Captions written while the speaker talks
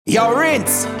Yo,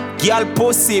 Rinse, girl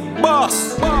pussy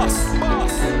boss.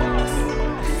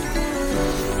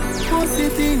 Pussy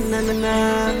thing, na na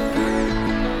na.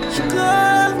 She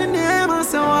called me name, I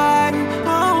said why?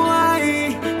 Oh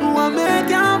why? Who I make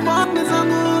you fuck me so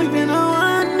good, you know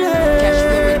one day.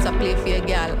 Cashflow Rinse a play for your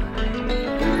girl.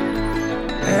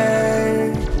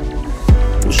 Hey.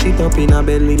 Push it up in her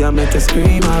belly, you make her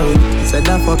scream out. Said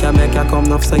that fuck you make her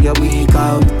come off so you weak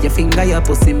out. Your finger, your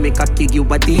pussy make her kick you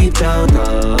a teach out.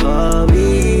 Oh,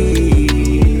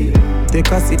 we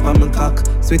take a sip on my cock,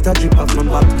 sweat a drip off my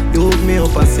back. You hook me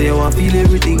up and say you want feel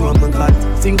everything on my got.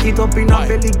 Sink it up in her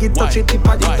belly, get touch it tip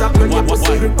of the top. When your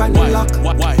pussy rip on the lock.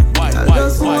 I'll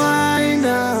just wind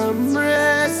up,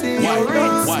 racing.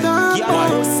 Don't stop.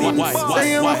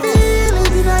 Say you want feel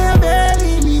it in your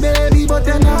belly, me baby, but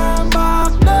you're not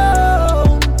back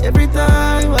down. Every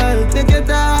time I take your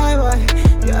time,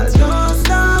 girl, don't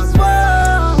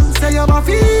stop. Say you want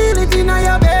feel it in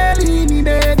your belly, me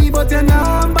baby, but you're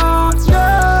not back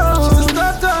down. She's a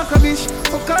stop talk a bitch,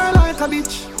 fuck her like a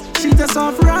bitch. She just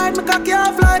off ride, me cocky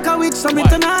off like a witch. So me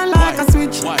turn on like a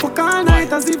switch, fuck all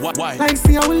night as if like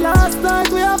see how we last night,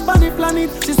 we up on the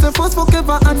planet. She say first fuck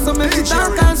ever and so make she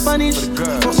talk in Spanish.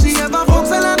 So she ever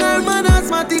fucks along her man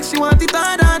asthmatic. She want it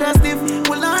hard and stiff,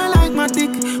 well I like my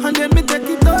dick. And then me take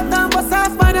it out and bust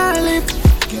off by her lip.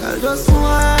 Girl just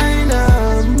whine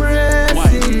and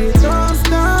brace it, don't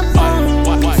stop.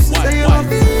 Say you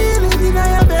feel it in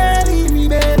your belly, me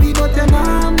baby, but you're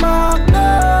not back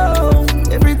down.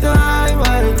 Every time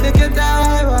I take your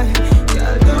time,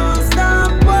 girl, don't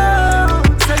stop.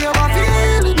 Say you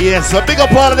feel it. Yes, a big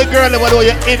up all of the girl that know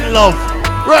you're in love.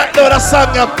 Right now, that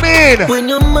song you mean. When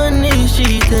your man is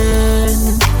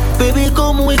cheating, baby,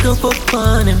 come we can fuck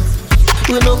on him.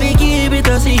 We no be keep it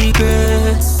a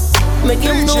secret. Make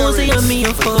him know say I'm me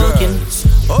a fucking.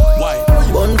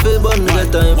 Bun for bun,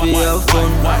 get time for have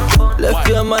fun. Left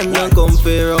your man and come for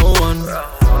round one.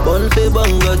 Bun for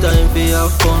bun, got time for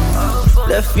have fun.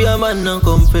 Left your man and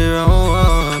come for round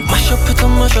one. Mash up it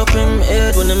and mash up him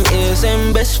head. When them ears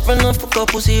him best friend and fuck a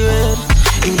pussy red.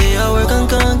 In the hour can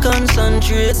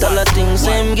concentrate. All the things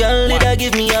same girl did I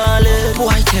give me all it.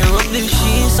 Boy tear up the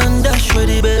sheets and dash with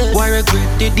the bed. Why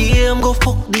regret the day I'm go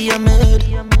fuck the Ahmed.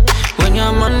 When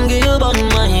your man give you back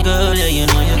my girl, yeah you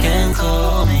know you can't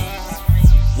call me.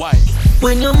 Why?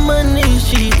 When your man is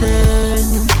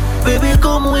cheating, baby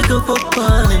come we can fuck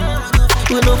on him.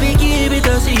 We no be keep it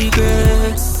a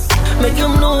secret. Make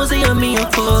him know say I'm me a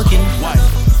fucking.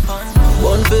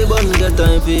 Bun for bun, get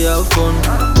time for have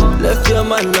fun. Left your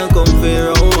man and come for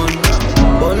round one.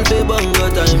 Bun for bun,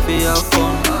 got time for have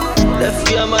fun.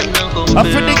 Left your man and come for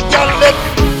round one.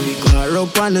 Her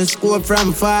up on the scope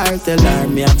from far. Tell her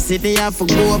me have city have to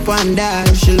go up and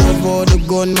down. She love how the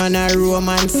gunman and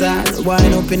romance her.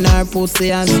 Wind up in her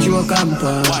pussy and stroke and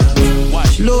pump.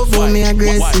 She love how me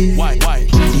aggressive.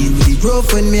 Deal with the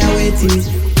rough when me a waiting.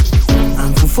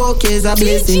 And for 4 years a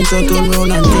blessing. So turn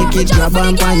round and take it, grab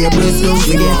on your breast.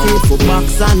 She get paid for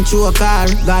box and choke her.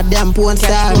 Goddamn porn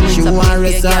star. She want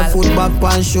rest her foot back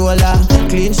pan shoulder.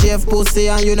 Clean shave pussy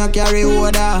and you no carry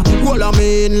order. All of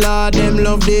me in-law, them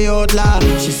love the outlaw.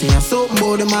 She say I'm something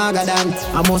about the magadan.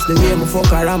 I must the way me fuck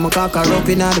her and me cock her up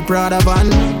in the Prada van.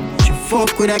 She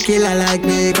fuck with a killer like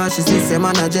me. Cause she see some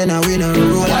man a genuine and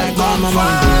roll like Mama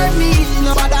man. Me,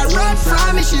 nobody run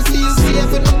from me. She feel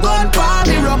safe with the gun for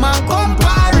me. Rum and compare.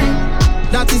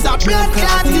 That is a blood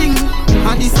clotting.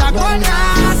 And this a gun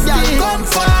nasty. Gun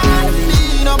for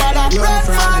me, nobody run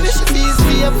from me. She feel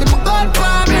safe with the gun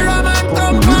for me. Rum and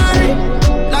compare.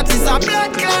 That is a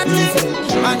blood clotting.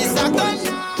 And this a gun.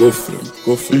 Go for them,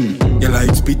 go for them. You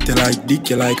like spit, you like dick,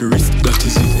 you like wrist. That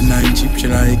is it, 9 chip, she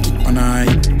like it on her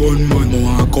height. Gun,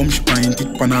 wanna come, she pint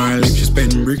it on her lip. She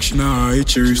spend bricks, she nah hit,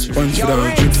 she response with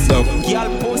her drip stop. Girl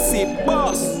pussy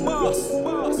boss.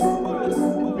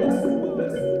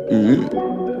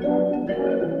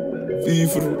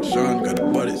 FIFA, Sean got the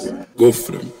bodies. Go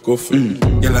for them, go for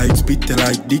them. You like spit, you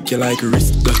like dick, you like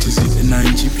wrist. That is it,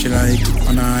 9 chip, she like it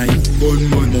on her height.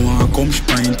 Gun, wanna come, she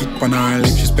pint it on her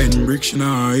lip. She spend bricks, she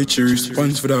nah hit, she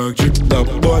response for the drip top.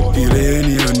 But feel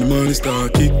any and the money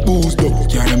start kick. Boost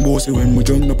up, yeah, them bossy when we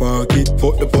jump the pocket.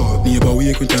 Fuck the park, neighbor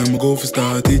wake when time I go for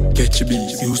start it. Catch a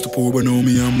beat, used to pour, but now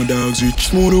me and my dogs rich.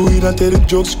 Smooth the weed and tell the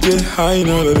jokes, get high in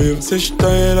all of them. Say she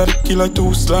tired of the killer,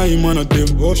 too slime on a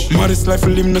them. Hush, maddest life,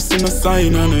 live no sin a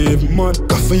sign on a heavy mud.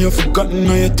 Coffee you forgotten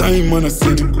all your time on a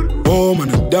sin. Oh man,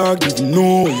 a dog didn't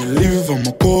know where you live. I'm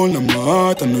a cold and my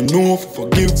heart and I know if I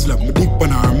forgive. Slap my dick on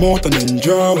her mouth and then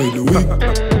draw away the whip.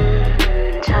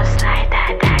 Just like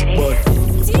that, daddy. But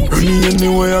running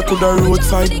anywhere I could have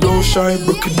roadside, don't shy.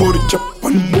 Broke it body chop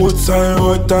on both sides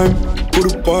all the time. for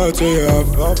the party you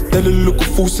have. Tell the little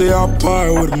fool say I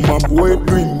pie with him. I'm wet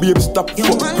dream, baby, stop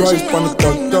fuck price on the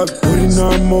top. Putting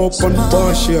her up on the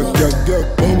bar, she a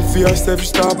girl. Bum for yourself,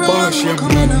 stop bar, she a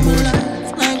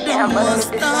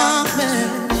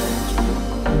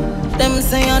Them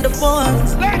say I'm the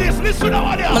boys. Ladies, listen to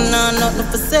what Man, I'm nothing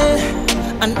for say.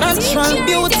 A natural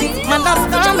beauty, man, that's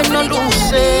coming on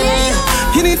loose.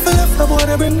 You need for left about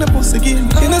to bring the pussy again.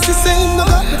 You know she saying no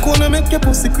got the corner make your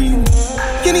pussy cream.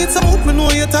 You need some hope, me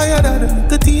know you're tired of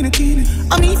the teeny.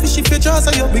 I mean fishy for jaws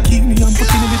of your bikini, I'm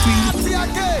putting in between.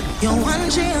 Yo,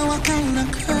 Angel, what kind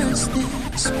of curse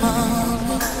this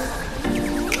one?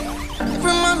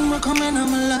 Every man will come in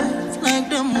my life like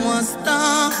them want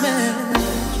stop me.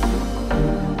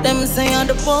 Them say I'm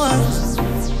the boys.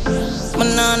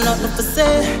 Man, I'm nothing for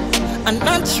say. A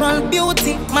natural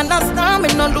beauty, man, that's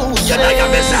coming on loose.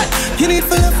 You need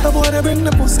for left about to bring the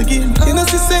pussy again. You know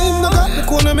she saying no got the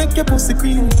corner make your pussy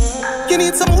cream. You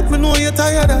need some hope, me know you're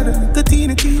tired of the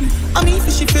teeny. I mean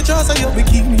fishy for jaws of your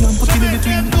bikini, I'm putting in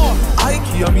between. I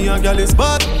care me and girl is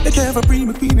bad. They can't ever bring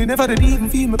me queen, they never did even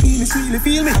feel my penis, really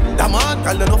feel me. That man,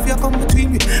 girl enough you come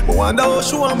between me. But wonder how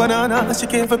she want banana, she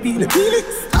can't ever peel it.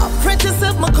 Stop precious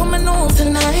if me coming home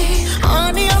tonight.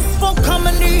 Honey, as fuck, come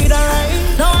and need a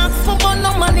ride. No ask for but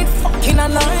no money, fucking a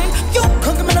line. You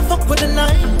can't give me the fuck with the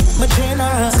nine. My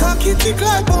generous. Cocky tick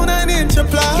like bone and inch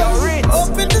apply.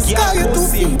 Up in the sky, you 2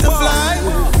 feet to fly.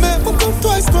 Make me come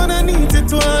twice when I need it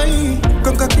twice.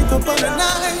 Come cock it up on the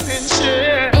 9-inch.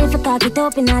 If I cock it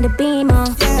up in the beamer,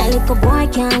 that little boy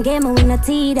can't get me with no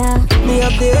teeter. Me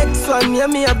have the X1, yeah,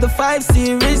 me have the 5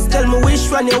 series. Tell me which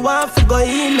one you want for go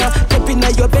in. Tapping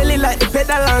at your belly like the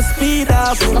pedal and speed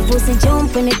up. My pussy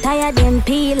jump when it tired them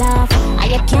peel off. I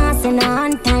can't send a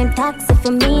on-time taxi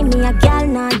for me. Me a gal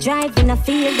not driving a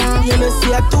field down. You know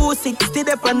see a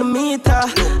 260 up on the meter.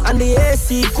 And the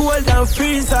AC cold and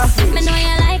freezer. Me know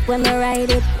you like when me ride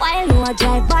it. While you a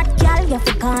drive, but gal, you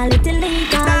fi call it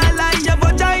illegal. Nah like your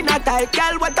vagina tight,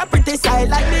 gal, what a pretty side.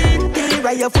 Like the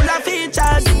interior, you full of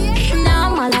features. No,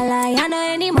 I'm all a lie, I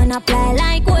know any man apply.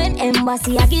 Like when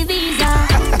embassy I give visa.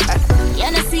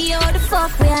 You know see how the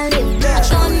fuck we a live.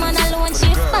 Sean man alone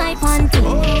shift my panty.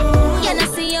 You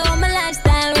know see how my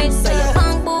lifestyle is. So your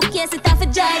punk book, yes it have a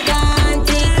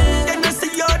gigantic. You know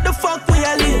see how the fuck we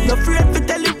a live. No afraid to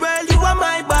tell the world you are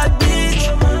my bad bitch.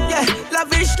 Yeah,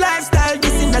 lavish lifestyle.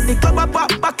 This in the club a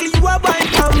pop back, you a buy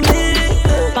from me.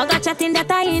 Bag a chatting that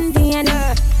I in vain.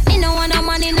 Me no want no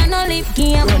money, no lip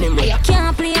game. You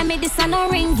can't play me, this a no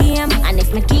ring game. And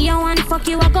if me give you one fuck,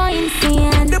 you a go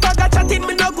insane. The bag of chatting,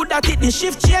 me no good at it. The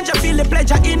shift change, I feel the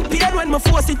pleasure in pain when me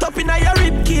force it up in your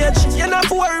rib cage. You not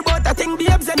to worry about that thing,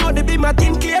 babes. I know they be my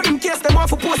thing clear in case them want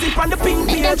to post it on the pink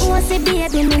page. Me the pussy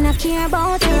baby, me no care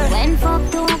about it. When fuck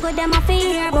too good, them a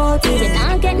fear about it. You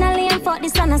not get no lame fuck,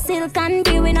 this on a silk and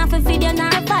be. We not for video,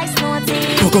 not a vice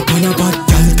notice. Fuck up on a bad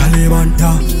girl, Taliban,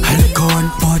 yeah. Alcohol,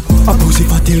 bad. A pussy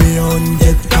fatty way on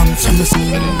dead come from the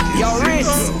sea. Yo,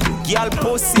 Ritz, girl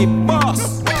pussy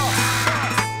boss.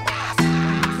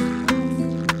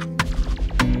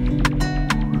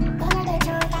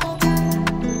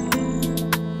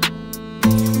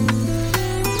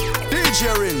 DJ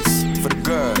Rinse for the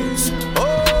girls. Oh,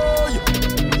 yeah.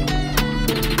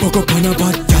 Fuck up on a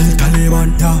bad girl,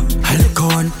 Taliban, yeah.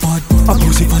 Alcohol, bad. A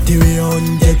pussy fatty way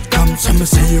on dead come from the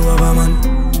sea. You have a man,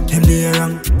 him the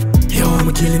wrong. Yo,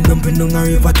 I'ma kill him dumping on a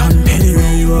river ton.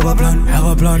 Anyway, you have a plan, you have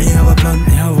a plan, you have a plan, you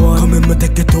have one. Come in, me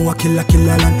take it to a killer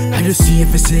land. I just see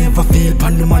if it's safe, I feel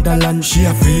pan the motherland. She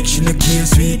a freak, she no care,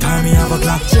 sweet time, me have a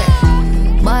clock.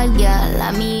 Bad girl,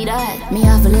 I mean that. Me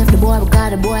have to leave the boy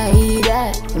because the boy eat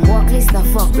that. Him walk list no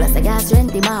fuck, plus I got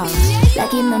 20 miles.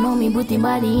 Like him no know me, put him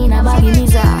body in a baggy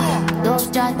misa.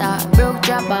 Dove chatter, broke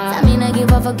chopper. I mean I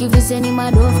give a fuck if you send him a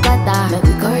dove cutter. Make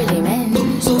we curly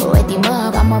man, so wet him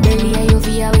up. I'm a belly and you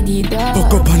feel with the dog.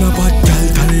 Fuck up on a bad girl,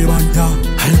 Taliban,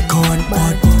 yeah. Alcohol,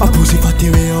 bad. A pussy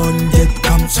fatty way on dead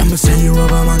come. Some say you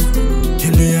have a man,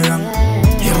 him the wrong.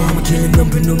 Yo, I'ma kill him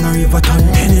dumping on a river ton.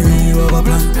 Anyway, you have a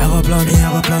plan, you have a plan, you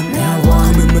have a plan, you have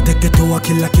one. Come in, me take it to a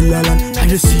killer land. I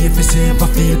just see if it's safe, I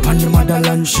feel pan the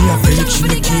motherland. She a freak, she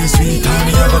no care, sweet time,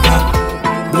 me have a clock.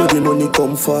 Bloody money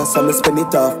come fast, I'ma spend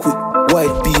it off quick.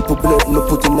 White people blood, me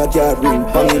put in a yard ring.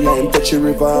 Bang in line, touch a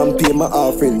river and pay my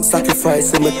offering.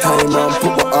 Sacrifice in my time and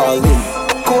put my all in.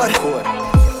 Code.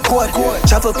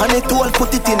 Travel pan it all,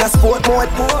 put it in a sport mode.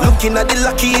 Looking at the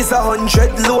lucky is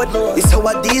 100 load. It's how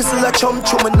a diesel a chum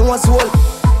through my nose hole.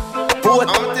 Boat,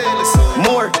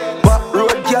 more. Back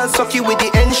road girl sucky with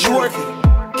the end short.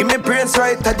 Give me brains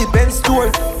right at the Benz store.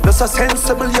 Not so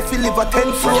sensible you feel live a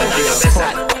 10th floor.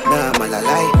 Nah, man, I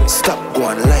lie. Stop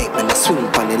going light, man, I swing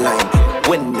on the line.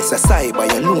 When Mr.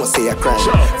 Cyber, you know say a crime.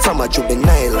 From a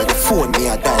juvenile, like the phone me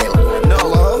a dial.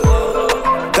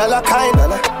 No, dollar kind,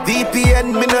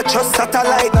 VPN, me no trust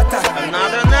satellite.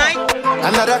 Another night,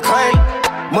 another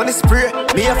kind. Money spray,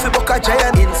 me a fi book a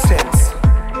giant incense.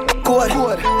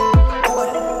 Code.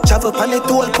 Travel pan it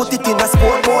all, put it in a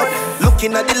sport board.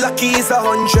 Looking at the lucky is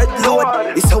 100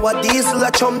 load. It's how a diesel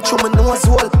a chum through my nose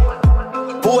hole.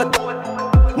 Boat,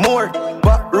 more,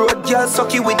 but road girl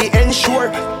sucky with the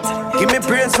ensure. Give me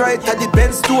brains right at the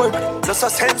Benz store. Just a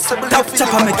sensible. Top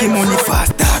chopper making money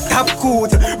fast, top cool.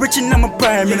 Rich in my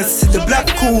prime, me no see the black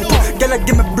coupe. Girl, I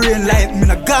give me brain light, me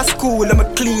no gas cool. I'm a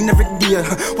clean every day.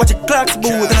 Watch your clocks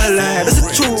boot and I lie. That's the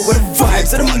truth, what the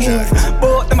vibes, what the move.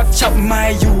 Both them a chop my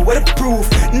you, what the proof.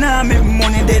 Nah, make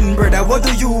money then, brother. What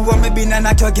do you want me be na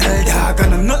knock your girl dog?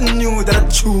 And I'm nothing new that I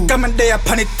chew. Come and day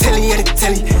upon it, telly, yeah, the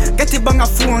telly. Get it bang a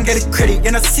phone, get it credit.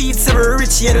 You know, see it's ever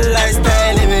rich, yeah, the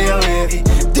lifestyle, heavy.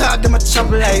 Dog, them a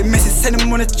chop like Messi. Send the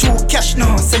money through cash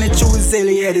now, send it through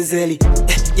Zelly, yeah, the Zelly.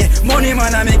 Yeah, money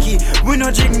man I make it. We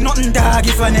no drink nothing dog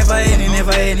if I never any.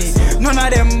 None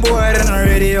of them boy they not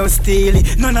ready, I'll steal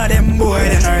it. None of them boy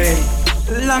they not ready.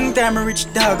 Long time a rich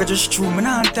dog, I just true, man,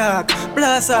 I talk.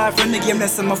 Blast off from the game,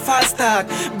 that's my fast talk.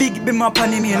 Big be my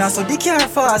panny me, and so the car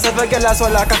fast. If a girl a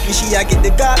swallow cocky, she a get the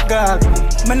gag.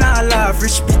 Man, I laugh,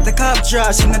 rich beat the cop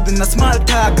trash. She not do no small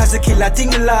talk, cause the killer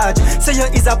thing large. Say you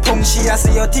is a punk, she a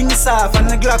say your thing soft. And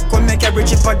the Glock will make every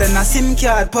cheaper than a SIM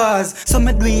card pause. So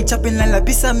me do it, chopping like a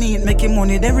piece of meat, making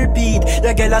money, then repeat.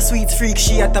 Your girl a sweet freak,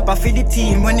 she a top of the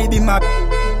team. When it be my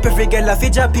perfect girl a fi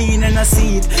Japan and a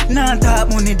seat. Nah talk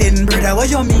money then, brother. What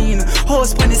you mean?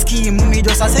 House pon the scheme, me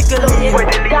just a second lean.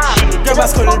 Grab a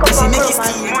skull, pussy, make it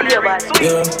steam.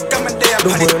 Yeah, the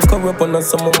world corrupt and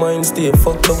some of mine stay.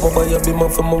 Fuck love over your be my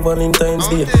for my Valentine's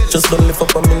Day. Just don't lift up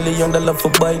 $1 million for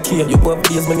bike here. You have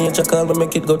days, my nature call me,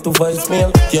 make it go to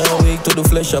voicemail. Can't wait to the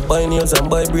flesh, I buy nails and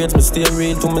buy braids. Me stay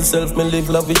real to myself, me live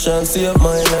lavish and save.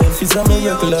 My life is a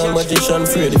miracle, I'm magician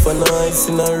afraid. If I know ice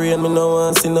in a rain, me no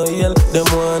want see no hell. Them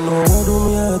want know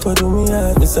what do me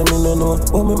heart, me say me no know.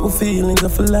 What make me feelings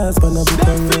of last, but I be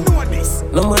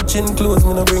carried. No much in clothes,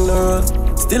 me no bring no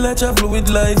road. Still I travel with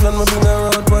lies when me bring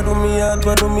her out. What do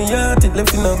me heart, it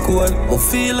left in a cold. I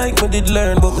feel like me did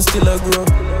learn, but me still a grow.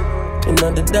 In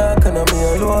the dark and I'm me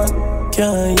alone.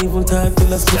 Can't even talk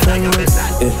till I split her road.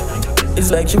 Yeah.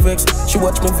 It's like she vexed. She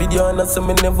watch my video and I say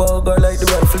me never go like the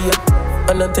rifle yet.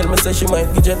 And I tell me say she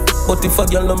might be jet. But if a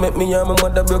girl no make me and my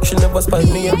mother broke, she never spite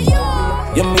me yet.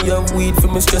 Yeah, me have weed for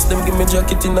me stress, them give me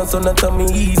jacket in a sun and tell me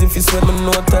easy. If you sweat me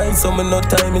no time, so me no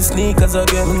time, me sneakers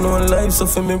again, me no life. So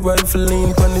for me rifle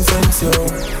lean on the fence, yo.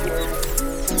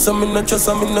 So me no trust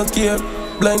and me no care.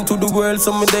 Blind to the world,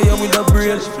 so me there with a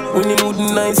brain. Winning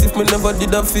wouldn't nice if me never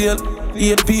did a fail.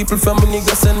 8 people from me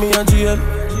nigga send me a jail.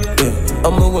 Yeah,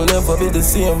 and me will never be the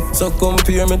same. So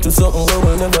compare me to something where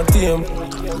we'll never tame.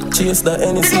 Chase that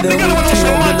NEC that will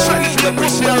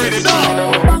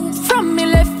kill. From me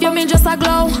left, you me just a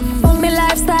glow. Me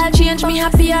lifestyle change, me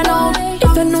happier now.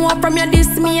 If you know from your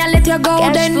diss me, I let you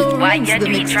go. Then why you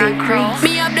do drunk crow?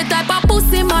 Me have the type of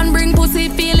pussy man bring pussy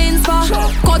feelings for.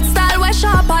 Cut style way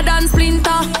sharper than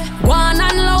splinter. Go on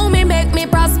and low me make me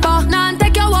prosper. Now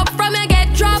take you up from you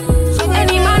get dropped.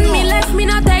 Any man me left me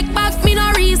no take back. Me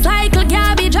no recycle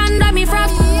garbage under me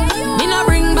frock. Me no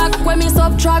bring back when me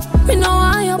subtract. Me no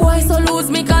want your boy so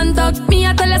lose me contact. Me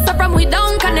a tell you so from we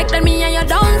down connect and me and you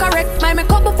down correct. My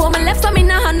make up before me left so me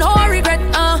nah have no regret.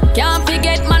 Can't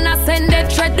forget man I send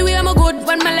that thread. Do you me good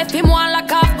when me left him one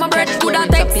lock off my breath. Could I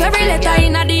text every letter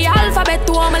in the alphabet.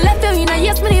 To all me left you in a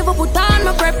yes me never put on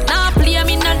my prep. Now play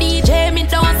me na DJ me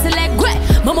don't select great.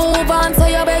 Me move on so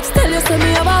your vex. Tell you say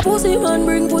me have a pussy man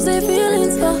bring pussy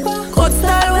feelings for. Cut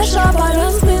style way sharper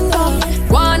than splinter.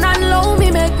 Go on and low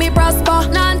me make me prosper.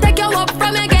 Now take you up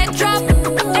from me get dropped.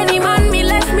 Any man me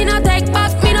left me no take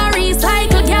back. Me no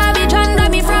recycle garbage under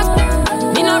me frock.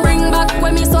 Me no bring back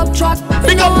when me subtract.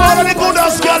 Big up all of the good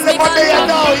ass girl never there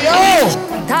now,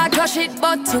 yo. Talk your shit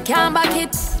but you can't back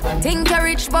it. Think you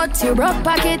rich but you broke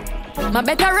pocket. My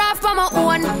better off for my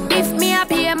own. If me a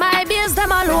pay my bills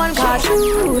them alone. Cause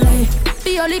truly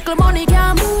be your little money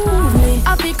can move me.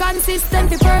 I be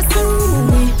consistent to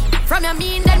pursue me. From your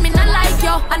mean then me not like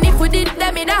you. And if we did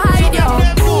then me not hide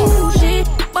you. Bougie,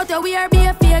 but you wear be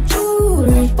a fake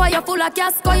jewelry. For you full of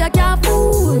casco you can't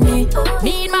fool me.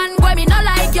 Mean man boy me not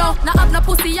like you. Not have no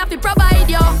pussy I fi provide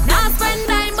you. Not spend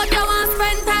time but you want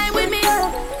spend time with me.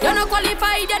 You not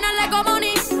qualified you not like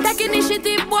money. Take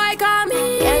initiative boy call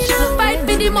me. Fight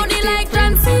for the money like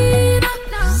John Cena.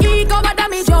 Ego what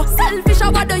damage you. Selfish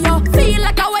or what do you feel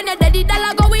like when you're dead the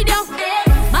dollar go with you.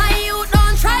 My youth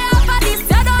don't try out for this.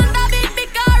 You don't have it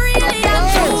because really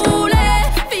and truly.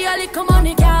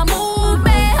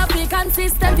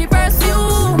 fi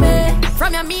pursue me.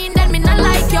 From your mean, then me not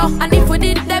like you. And if we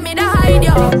did, then me not hide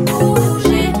you. Ooh,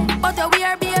 shit, but you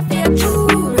wear be a fake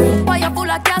true. Why you full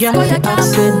of gas, why you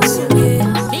can't prove me.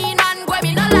 Mean and go,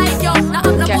 me not like you. Now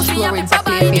I'm not pussy, I'm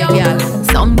provide you.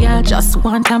 Some girl just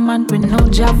want a man with no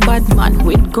job, bad man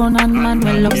with gun and man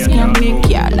with love scam make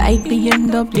ya like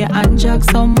BMW and jack.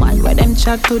 Some man where them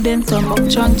chat to them some up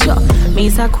chunk.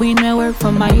 Me's a queen, me work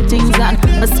for my things and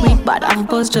a sweet bad have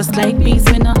buzz just like bees.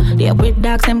 Me no they with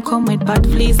dogs, them come with bad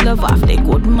fleas. Love off the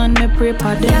good man, me pray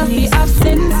for them. Y'all fi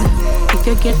absence. If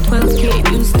you get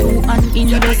 12K, use to an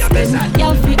investment.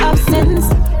 Y'all fi absence.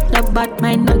 The bad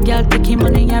mind, no girl taking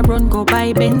money and run go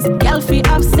buy Benz. Y'all fi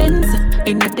absence.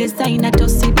 In a designer to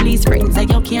see please friends and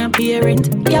you can't pay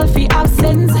rent. Y'all fi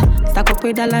absence. Stack up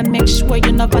with dollar, make sure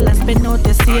you never spend out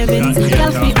the savings.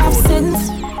 Y'all fi absence.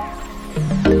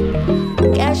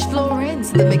 Cashflow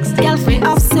rents the mixtape. Y'all fi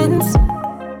absence.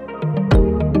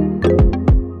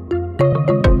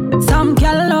 Some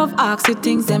girl love oxy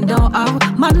things them don't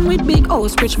have. Man with big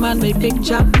house, rich man with big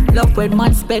job. Love when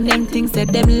man spend them things that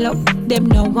them love. Them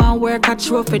no one work a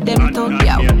trophy them talk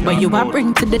yeah. But you a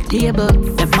bring to the table.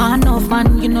 Them man no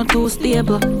fan, you know too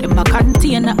stable. Them a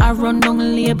container a run down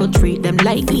label. Treat them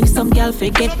like if some girl fi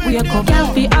get wake up. Girl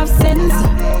fi have sense.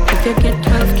 If you get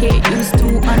 12K, use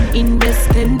to and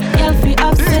invest in. Girl fi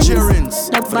have sense.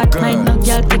 The bad mind no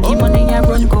girl taking money and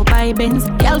run go buy Benz.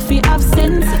 Girl fi have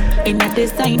sense. In a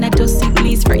designer to see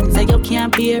please friends and you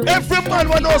can't pay. Every man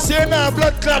want to say now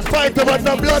blood clot fight about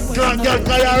the blood clot girl.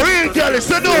 Cause you real girl,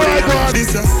 so do I go.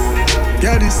 This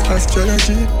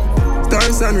astrology.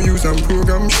 Stars and we use and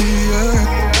program she,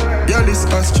 yeah. Yeah, this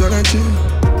astrology.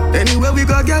 Anywhere we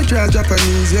go, girl, try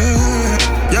Japanese,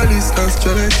 yeah. Yeah, this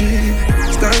astrology.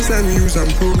 Stars and we use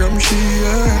and program she,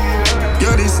 yeah.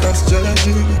 Yeah, this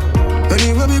astrology.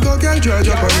 Anywhere we go, girl, try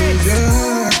Japanese,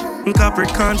 yeah.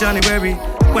 Capricorn, January.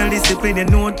 Well disciplined, you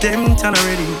know them, turn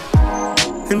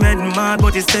already. He made him mad,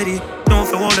 but he's steady. Don't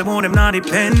feel all them on them, not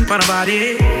depend on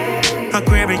nobody.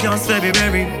 Aquarius,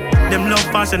 February. Them love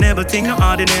fashion, everything not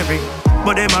ordinary.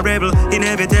 But them a rebel,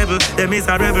 inevitable. Them is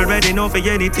a rebel, ready no for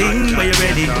anything. But you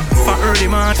ready for early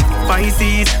March,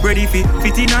 Pisces. Ready for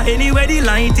fit in anywhere the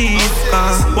light is.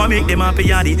 What make them happy,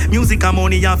 yaddy? Music and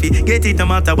money happy. Get it no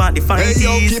matter what the fight hey,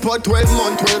 yo, is. keep on 12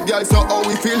 months, 12 girls, so how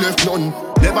we feel left none.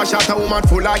 Never shot a woman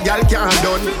full of gal can't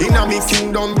done. In a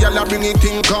mixing down, gal a bring it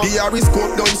thing come. The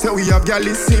horoscope done, so we have gal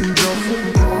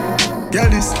syndrome.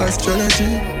 Gal is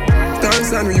astrology.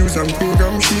 Stars and we use and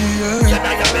program she, yeah.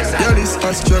 Yeah, this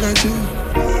astrology.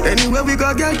 Anywhere we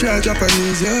go, girl, try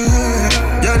Japanese,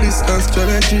 yeah. Yeah, this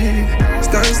astrology.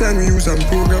 Stars and we use and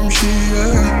program she,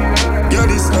 yeah. Yeah,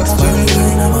 this astrology.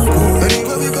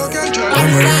 Anywhere we go, girl, try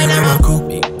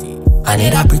Japanese. I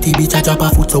need a pretty bitch, I drop her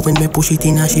foot, so when me push it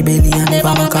in her, she belly and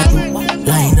never make a do.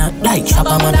 Line up like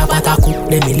Shabba man a pataku.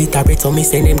 Them illiterate, so me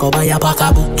send them go buy a pack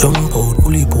a book. Jump out,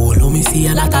 pulley pole, oh me see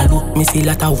a lot of look. Me see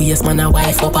lot of waist, man a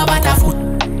wife up a butter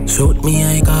foot. Shoot me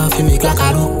a coffee, make like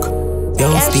a look.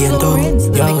 Yo, stay down,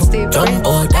 yo, jump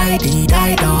out,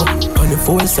 die dog.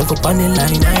 24/7 up on the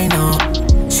line, I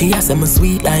know. She has some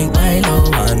sweet like Milo.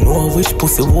 I know which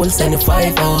pussy will send a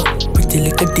 5-0. Pretty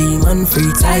little demon,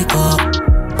 free psycho.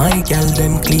 My gal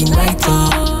them clean right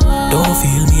up. Don't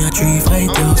feel me a tree fight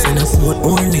up. Send a put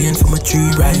more lane for my tree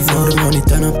right now. The money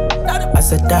turn up.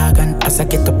 As a dog and as I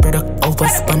get the product over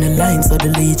on the line, so the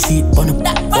lead sheet burn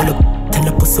up. Hold up. Tell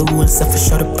the pussy whole self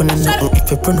shut up on the nothing.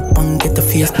 If you run up and get the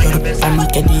face blood up, I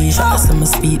make a dish. I some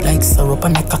sweet like syrup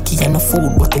and the cocky and the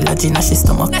food, but the lodge in she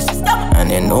stomach. And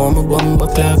you know my bumper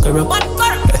clock her up.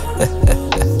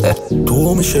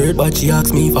 Throw my shirt, but she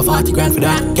asked me for 40 grand for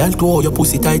that. Girl, throw your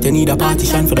pussy tight, you need a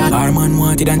partition for that. Our man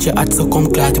wanted and she had so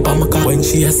come clat up on my car. When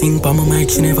she a sing pa my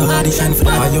mic, she never audition for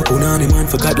that. Why you punani man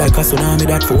forgot like a tsunami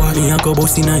that for what? Me a go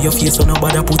bust in your face so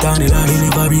nobody put on the line. Me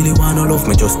never really wanna love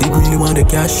me, just did really want the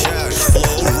cash.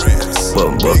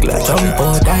 Bum bug like jump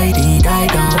out, die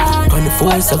down.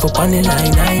 24/7 up on the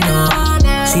line, I know.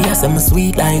 She has some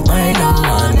sweet like Milo.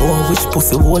 I know which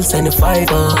pussy will send a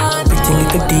 5-0. Pretty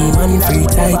little demon, free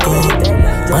psycho.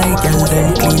 My girl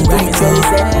them clean right up.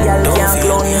 Don't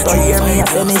feel me a tree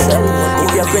fighter.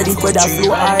 If you're ready for that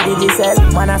flow, I did this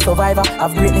hell. Man a survivor,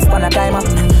 I've greatness pan a timer.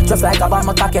 Just like a bomb,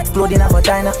 my cock exploding a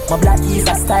vagina. My black is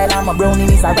a style and my brownie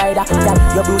is a rider. Girl,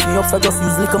 you bruise me up, so just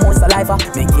use little more saliva.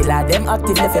 Me killer them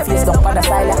active, left your face down for the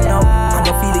side. No, I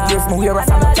don't feel the gears, me wear a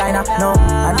from China. No,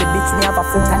 and the bitch me have a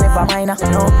foot and never minor.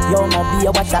 No, yo, no be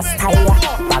a watch a style.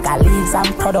 Bag of leaves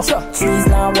and product. Trees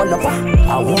now wall up.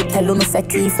 I won't tell you no say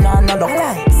thief now no duck.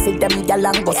 See them gyal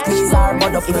and go squeeze our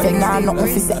mud up. If you nah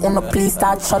nothing fi say, no please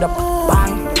start shut up.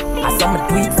 Bang, I saw me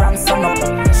do it from sun up.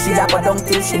 She a go down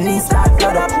till she knees start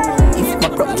blood up. If my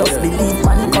prop just believe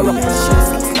man corrupt.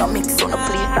 Shit, no mix on the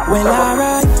plate. Well,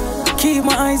 alright. Keep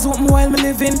my eyes open while me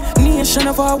living. Nation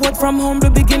of forward from humble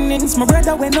beginnings. My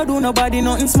brother when I do nobody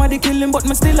nothing. Smarty killing, but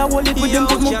me still I hold it with them.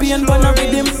 Put my pain on a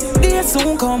rhythm. Day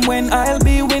soon come when I'll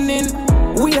be winning.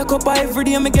 Wake up every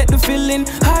day, me get the feeling.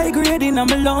 High grade in my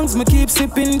lungs, me keep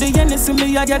sipping. The Hennessy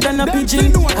me higher than a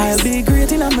pigeon. I'll be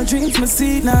great in my dreams, me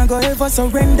see. Now go ever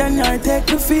surrender, nor take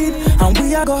defeat. And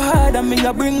we a go hard, and me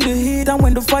a bring the heat. And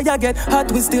when the fire get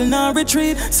hot, we still not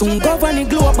retreat. Soon govern the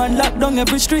globe and lock down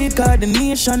every street. Cause the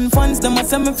nation funds, them a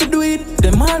send me for do it.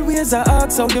 Them always a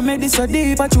ask how they made this so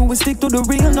deep. But you will stick to the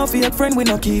real, no fake friend we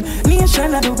no keep.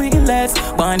 Nation are the realest.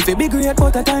 Born for be great,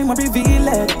 but a time I reveal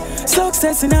it.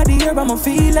 Success in the air, I'ma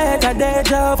feel it. A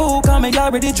deja vu, come me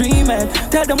already dream it.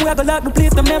 Tell them we a go lock the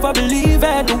place, them never believe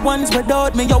it. The ones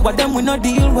without me, yo, what them we no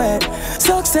deal with.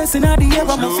 Success in the air,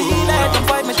 I'ma feel it. Them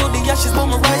fight me to the ashes, but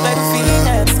me rise like the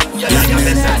phoenix.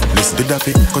 Listen to that,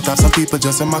 cut off some people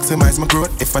just to maximize my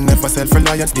growth. If I never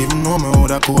self-reliant, even know me how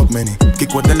to cope many.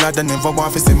 Kick with the ladder, never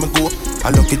want to see me go. I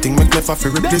lucky thing me clever for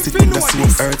replace it with the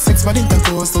slow. Earth 6 for the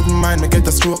intercourse, sudden mind me get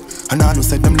a stroke. And all who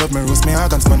said them love me roast me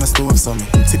organs on the stove. So me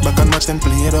sit back and watch them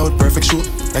play it out, perfect show.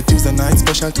 Like Tuesday night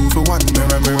special 2 for 1.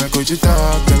 Mirror, could you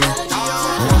talk to me?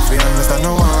 I want to understand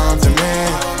no harm to me.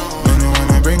 Me no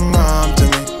wanna bring harm to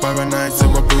me. Paranoid so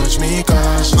approach me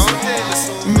cautiously.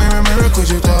 Mirror, could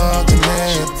you talk to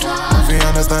me? If you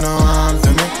understand no harm to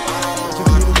me.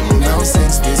 Now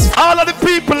since this all of the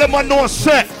people them a know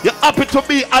say you're happy to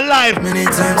be alive. Many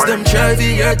times them try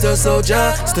the earth to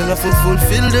soldier. Still have to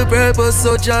fulfill the purpose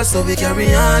soldier. So we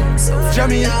carry on.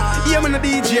 Jamie, yeah man a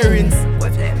DJ rings.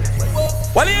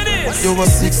 What it is? You a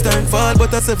 6-time fall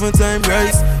but a 7-time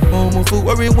rise. Mama for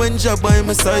worry when job by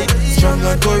my side. Strong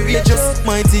and courageous,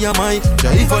 mighty am I.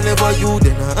 If I never you,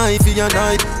 then I feel your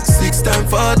night. 6-time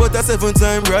fall but a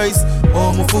 7-time rise.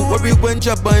 Mama for worry when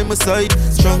job by my side.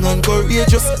 Strong and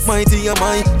courageous, mighty am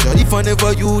I. If I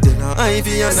never you, then I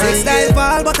feel your night. 6-time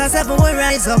fall but a 7 will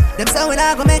rise up. Them say we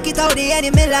not gonna make it out, the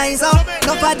enemy lines up.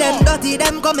 Enough of them dirty,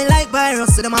 them coming like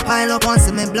virus. So them a pile up on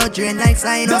some blood drain like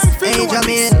sinus. Hey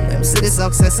Jamil, them see the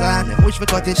success and them wish we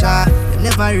cut it short. Them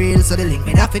never real, so the link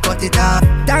me have to cut it off.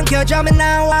 Thank you, Jamil,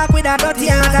 now walk with a dirty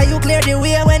heart. And you clear the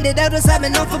way when the devil said me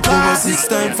not for pass.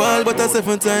 6-time fall but a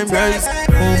 7-time rise.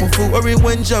 Home for worry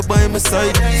when job by my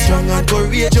side. Strong and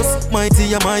courageous,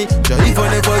 mighty am I. If I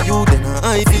never you, then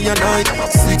I feel your night.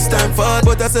 6-time fall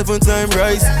but a 7-time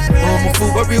rise. Home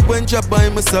for worry when job by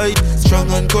my side.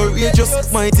 Strong and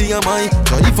courageous, mighty am I.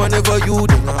 If I never you,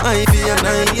 then I feel your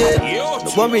night. Yeah.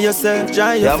 Don't worry yourself,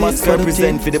 try your must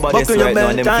represent for the bodies right now.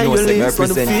 And them know say represent for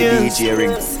the DJ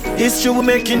rings. History will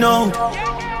make you know.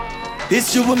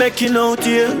 History will make you know,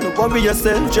 dear. Don't worry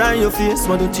yourself, dry your face,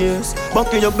 what the tears.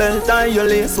 Buckle your belt, tie your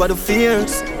lace, what the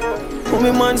fears. Put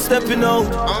me man stepping out.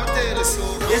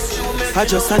 I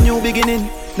just a new beginning.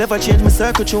 Never change my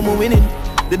circle, show me winning.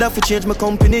 Did have to change my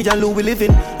company, and Lou we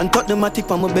living. And cut the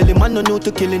matic on my belly, man no know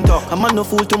to killing. A man no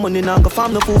fool to money, now go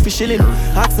farm no fool for shilling.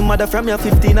 Ask the mother from your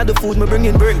 15 of the food me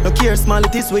bringing. No care, small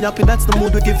it is, we happy, that's the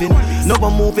mood we giving. No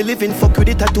one move we living, fuck with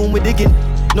it, I do we digging.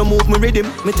 No move me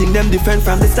rhythm, me think them different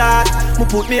from the start. Me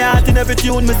put me heart in every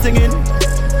tune me singing.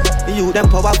 You them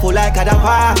powerful like a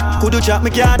war. Could you drop me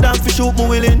card down for shoot me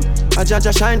willing? I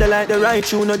judge shine the light, the right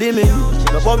tune no dimming.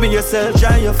 No bumping yourself,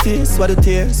 dry your face, what the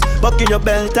tears. Buckle your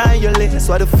belt, tie your lace,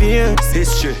 what the fears.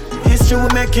 History will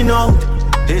make you know.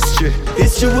 History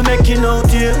will make you know,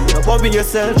 dear. No bumping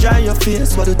yourself, dry your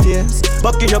face, what the tears.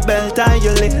 Buckle your belt, tie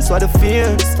your lace, what the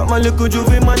fears. From a little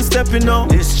juvie man stepping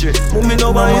out. History Move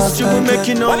know why history will make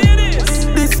you know.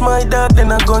 This my dog,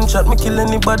 then a gunshot. Me kill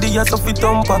anybody as of it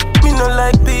thumper. Me no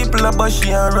like people a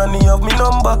bashy and running of me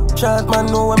number. Chat man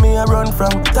know where me a run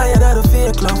from. Tired of the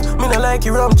fake love. Me no like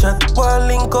your rum chat. One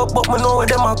link up, but me know where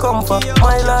them a come from.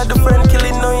 My lad, the friend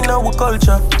killing now in our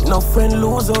culture. No friend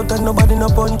lose out and nobody no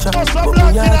puncher. But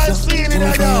me ask you,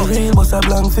 me for real, but a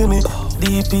blank for me.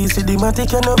 DPC, the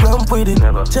matic and no ramp with it.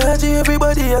 Charge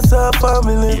everybody as a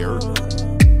family.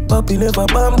 Papi never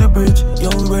bomb the bridge.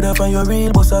 Yo, brother for your real,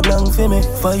 boss a blank for me.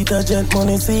 Fight a jet,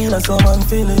 money seal and some man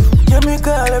feel it. Yeah, me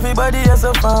call everybody as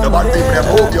a family. Nobody people them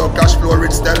move, your Cashflow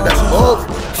rich, tell them move.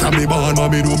 Family born,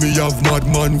 mommy do me have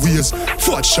madman ways.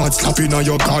 Fat shots slapping on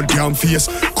your goddamn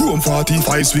face. Chrome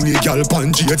 45 swinging gal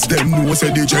pan jets. Them know say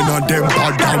the gen and them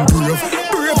bad damn brave.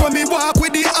 When me walk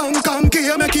with the Hong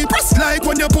gear, make it press like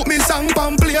when you put me song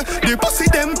pan play. The pussy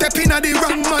them tapping at the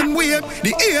wrong man wave.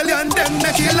 The alien them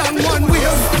make it long one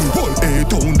wave. The whole the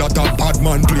town that a bad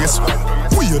man place.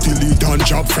 Wait till he done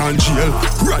job from jail.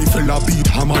 Rifle a beat,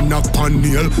 hammer knock pan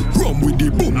nail. Rum with the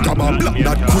boom, grab a block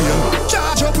that quail.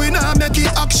 Charge up, we nah make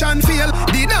it action fail.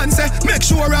 The dance make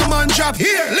sure a man drop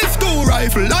here. Lift 2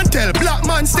 rifle and tell black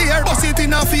man stare. Bust it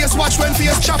in a face, watch when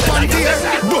face chop and tear.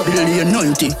 Bubble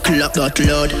 90, clap that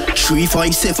loud.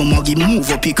 357 Maggie move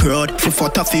up the crowd. For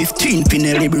 15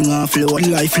 Pinelli bring on float.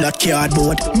 Life flat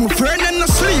cardboard. My friend and no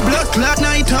sleep, blood clot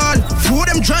night all. For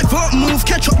them drive out, move,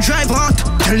 catch up, drive out.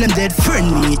 Tell them dead friend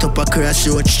meet up a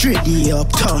crossroad straight the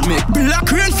uptown. Make black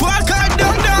rain fall, cause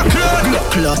down dark cloud.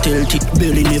 Black clot healthy,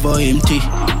 belly never empty.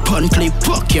 Pan clip,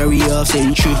 fuck carry off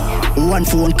century. One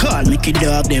phone call, make it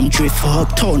dog them drift.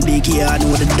 Uptown big yard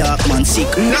with the dark man sick.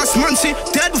 Last man see,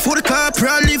 dead before the car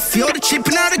probably feel the chip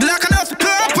and the Glock and off the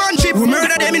car punch it. We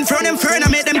murder them in front of them friend, I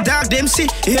make them dog them see.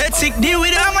 Head sick, deal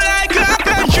with them like a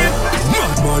country.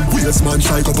 Madman, waste man,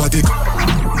 psychopathic.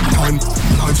 Man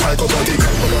psychopathic.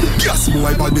 Gas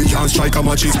boy body can't strike a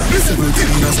matches. Listen to the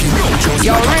in a skin out just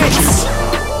like a touches.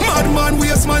 Madman,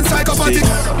 waste man, psychopathic.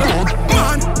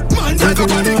 Man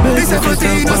psychopathic. This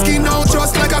everything in a skin out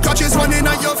just like a catches running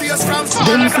at your face from far.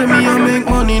 Them say me a make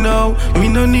money now. Me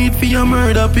no need for your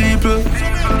murder people.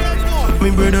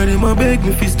 Me brother them a beg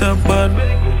me fi stop bad.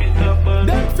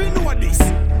 Them fi know this.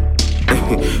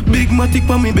 Big matic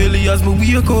pa me belly as me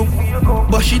wake up.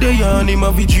 Bashi the yarn him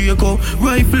a Draco.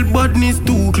 Rifle badness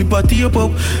 2 clip a tape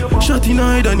up. Shot in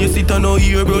hide and you sit on no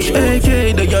earbrush.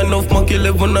 AK the yarn of Mach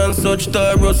 11 and such.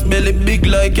 Taurus belly big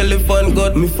like elephant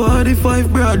gut. Me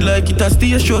 45 broad like it a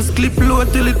station. Clip low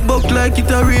till it buck like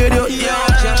it a radio.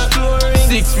 Yeah.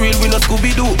 6 real we not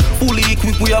Scooby-Doo. Fully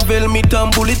equipped we have helmet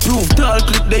and bulletproof. Tall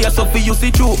clip they are so for you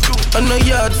see through. And a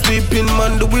yard sweeping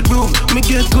man do with broom. Me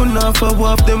get gun off a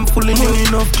wap them fully new.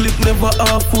 Enough clip never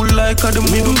half full like a the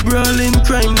middle brawling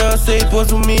crime. Now say it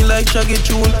was me like Shaggy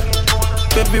tune.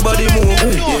 Everybody move.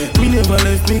 Hey, me never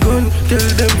left me gun. Tell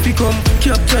them fi come.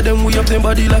 Capture them, we have them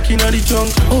body locking at the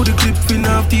trunk. Oh the clip fin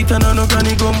have teeth and no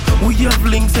granny gum. We have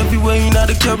links everywhere in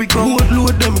the carry come.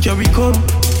 Load them carry come.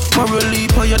 Morally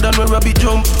higher than when rabbit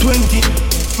jump. 20,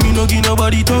 me no give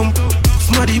nobody thump.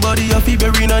 Smarty body a fi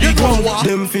bury na the ground.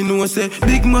 Them fi know say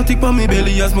big matic pa me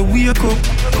belly as me wake up.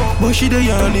 But she dey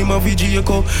yarn him a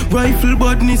Draco. Rifle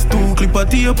badness 2 clip a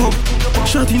tape up.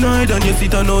 Shot in hide and you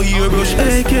sit on no earbrush.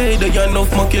 AK the yarn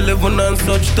of Mach 11 and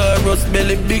such. Taurus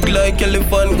belly big like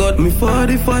elephant gut. Me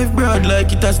 45 broad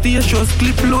like it a station.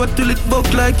 Clip low till it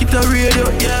buck like it a radio.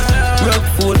 Yeah.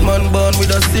 Rockford man born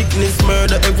with a sickness.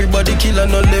 Murder everybody kill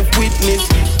and no left witness.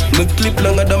 Me clip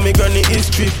longer than me granny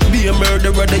history. Be a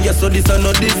murderer there, yeah, so this a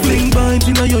not this. Fling binds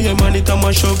in a yo, man, it a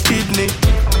mash up kidney.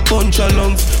 Punch a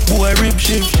lungs, boy rib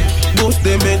shift. Bust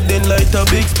them head, then light a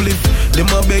big split.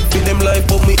 Them a beg for them life,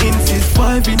 but me insist.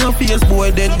 5 in a face, boy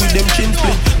dead with them chin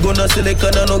split. Gonna select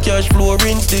and no cash flow,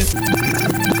 rinse this.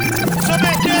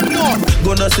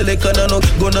 Gonna select and no,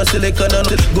 gonna select and no,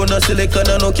 gonna select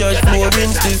and no cash flow,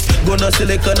 rinse this. Gonna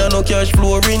select and no cash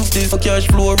flow, rinse this. No cash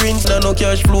flow, rinse, no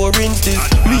cash flow, rinse this.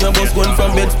 Me a bus gun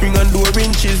from bed spring and door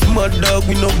inches. Mad dog,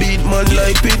 we no beat man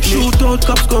like pit. Shoot out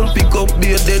cops come pick up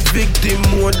be a dead victim.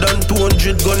 More than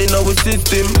 200 gun in our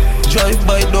system. Drive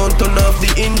by, don't turn off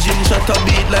the engine. Shut a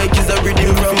beat like it's a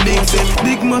rhythm from Dixon.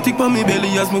 Big matic pa me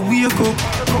belly as me wake up.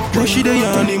 Brush the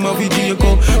yarn him a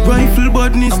Draco. Rifle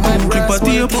badness 2 clip a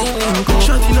tape up.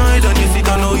 Shot in hide and you sit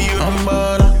on no ear.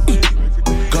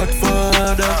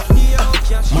 Godfather,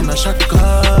 man a shot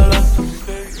caller.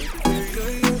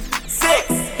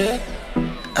 6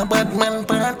 A bad man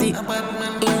party.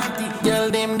 Girl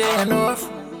them they enough.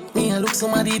 Me a look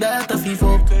somebody that a fi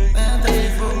fuck.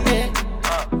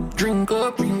 Drink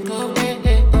up,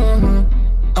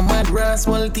 a mad ras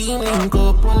whole team link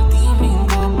up.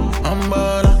 I'm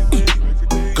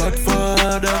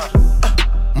Godfather,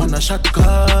 man a shot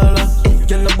caller.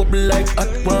 Girl a bubble like hot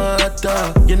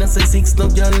water. You know say 6 no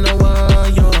girl no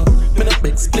want yo. Me no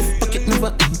beg split pocket never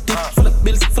empty. Full of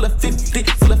bills, full of 50,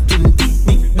 full of 20.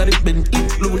 Big body Bentley,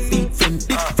 Louis V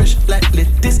Fendi. Fresh like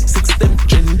lettuce, 6 them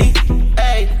trendy.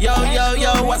 Hey, yo,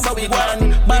 what's how we want?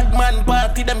 Bad man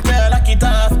party, them girl like it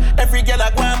off. Every girl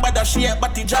a go and bad a shape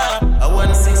body job. I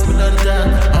want 6 million job.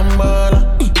 I'm baller,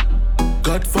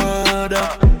 Godfather,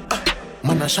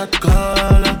 man a shot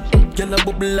caller. Girl a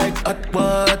bubble like hot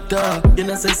water. You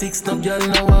know say 6 no girl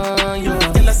no want yo.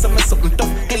 Girl a say me something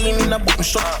tough, clean in a button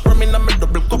shop. Rum in a me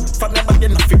double cup. From never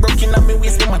get nothing broke in a me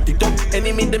waist me mat it up.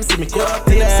 Enemy them see me cut.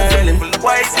 Tell us a feeling full of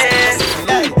white.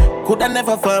 Hey, Coulda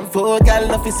never farm for girl,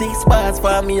 love for 6 bars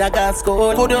for me, I got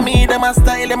school. For me, them a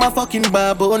style, them a fucking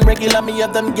baboon. Regular me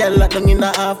have them girl like them in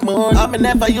a half moon. I me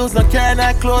never use no car,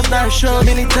 no clothes, no shoes.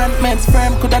 Militant men's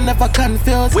firm, coulda never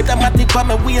confuse. With a matic on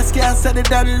my waist, can't set it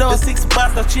down low. 6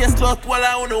 bars, no chase clothes, while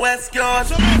I on the west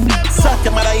coast. Suck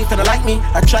your mother if you don't like me.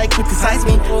 I try criticize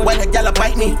me, while a girl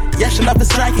bite me. Yeah, she love the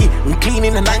strikey, I'm clean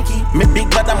in the Nike. Me big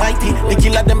but I'm mighty, the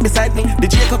killer them beside me. The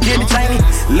Jacob gave me shiny,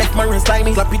 left my wrist like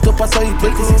me. Clap it up, I saw it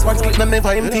 26 months, clip them never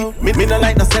empty. Me no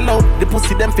like the sell out, the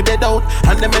pussy them fi dead out.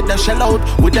 And them make the shell out,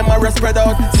 with them a rest spread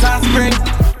out. Sauce spring,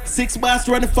 6 bars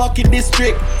run the fucking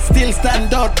district. Still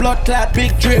stand out, blood clot,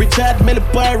 big drip. Richard Miller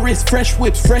boy wrist, fresh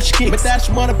whips, fresh kicks. Me dash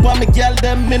money upon me gal,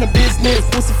 them in a business.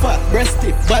 Pussy fat, breast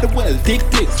stiff, body well, dick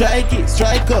dick. Strike it,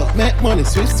 strike up, make money,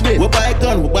 switch switch. We buy a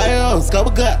gun, we buy a house, cause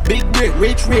we got big brick,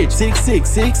 rich,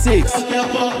 6666.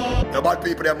 The bad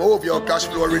people they move your cash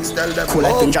flow rinse, tell them. Cool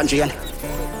like John Gian.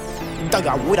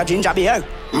 Dugger with a ginger beer.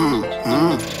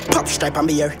 Pop stripe on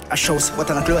beer. I shows what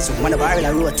on a close when the barrel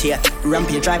I rotate.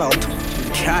 Rampage drive out.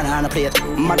 Can on a plate.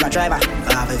 Magna driver.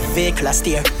 I have a vehicle I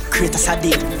steer. Create a sad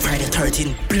day. Friday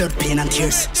 13. Blood, pain and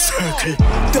tears. Circle.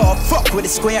 Dog fuck with the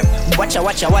square. Watcha.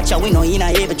 We know in a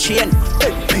heavy chain.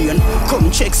 Head pain.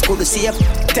 Come check school to save.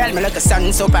 Tell me like a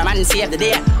sun Superman save the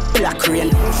day. Black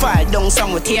rain. Fall down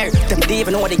some with tear. Them don't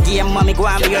even know the game. Mommy go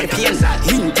on me the pain.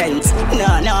 Intense.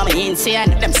 No, me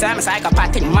insane. Them some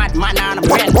psychopathic madman on a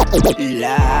brain.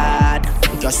 Lad,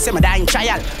 just see me dying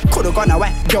child. Could've gone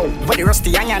away, yo, with the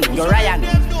rusty onion, you're Ryan.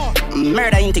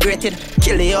 Murder integrated,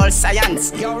 kill the old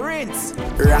science. Yo, rinse.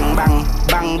 Rang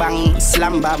bang,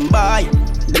 slam bam boy.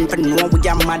 Them for know we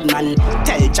a madman.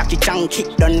 Tell Jackie Chan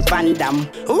kick down Van Damme.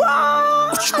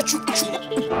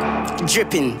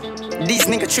 Dripping, these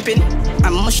niggas tripping. I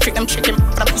must trick them chicken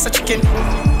for a piece of chicken.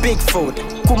 Big food,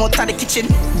 come out of the kitchen.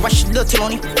 Wash dirty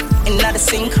money in the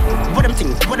sink. What them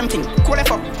think, cool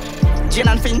it up. Gin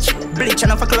and Finch, bleach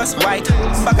and up a clothes, white.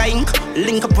 Bag of ink,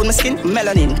 link up on my skin.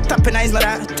 Melanin, tapping eyes not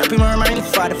that, tapping murmuring.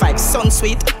 45, sun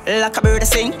sweet, like a bird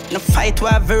sing. No fight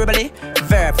where verbally,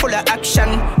 verb full of action.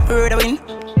 Heard a win,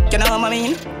 you know what I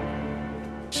mean?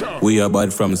 We are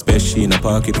bad from special in a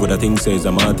pocket. What I think says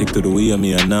I'm arctic to the way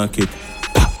me and knock it.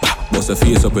 Bust a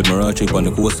face up with my ratchet on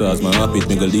the coaster as my habit.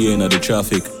 Nigga lay in the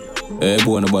traffic. Hey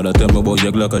boy, nobody tell me about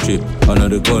your Glock a chip.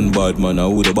 Another gun bad man, I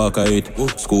who the back of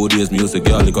it. School days, me used to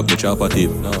girl lick up the chopper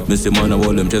tip. Missy man, I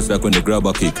hold them just like when they grab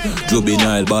a kick.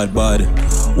 Juvenile, bad.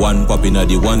 One pop in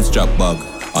the one strap bag.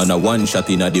 And a one shot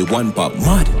in the one pop,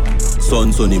 mad.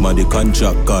 Son him a the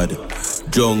contract card.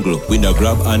 Jungle, we no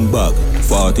grab and bag.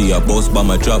 40 a boss by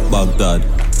my trap bag dad.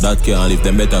 That can't leave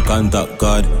them better contact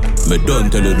card. Me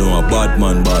don't tell you no a bad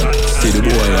man bad. See the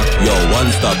boy, yo, one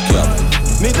stop cap.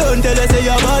 Me don't tell you say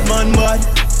you're bad man bad.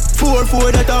 4-4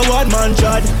 that a one man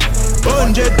chad.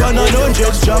 100 pan and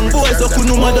 100 strong. Boys so could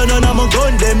no matter none of my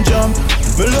gun them jam.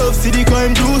 Me love see the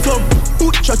crime do some.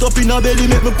 Put shot up in a belly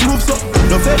make me prove so.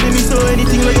 No fed me so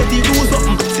anything like get it do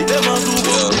something. See them a do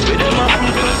with them a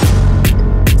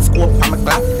scope from a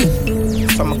clap.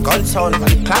 From a gun sound from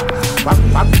a clap. Wap.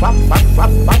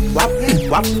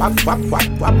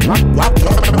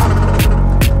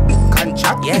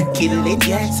 Contract, yeah, kill it,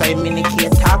 yeah. So I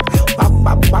minicate top.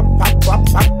 Wap.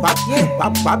 Yeah,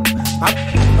 wap.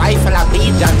 Rifle a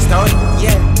beat, Johnstone,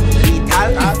 yeah. Lethal,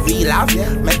 real off,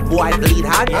 yeah. Make boy bleed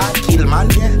hard, yeah. Kill man,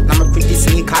 yeah. Now I'm pretty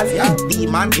sneakers, yeah.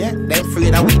 Demon, yeah. Them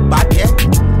afraid of we bad, yeah.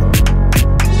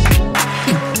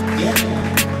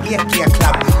 Yeah,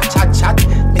 clap, chat.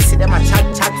 Me see them a chat.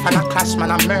 Fan a clash,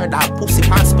 man, a murder, pussy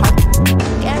pants spot.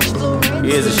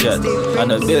 Here's a shot,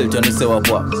 and a belt, and you say what?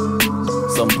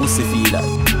 Some pussy feel like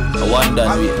a one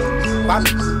done way.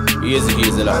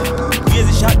 Here's a lot. Here's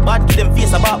a shot, bad, give them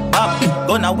face a bop.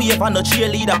 Gonna wave on the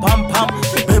cheerleader, pam.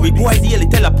 Baby boys daily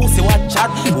tell a pussy what chat.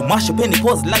 We mash up any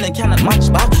puzzle and they cannot match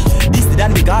back. This the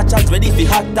dan the gachas ready for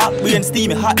hot top. We ain't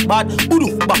steamy hot bad.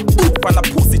 Boof back, boof from the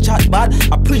pussy chat bad.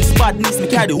 A prince bad needs me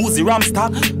carry the Uzi ram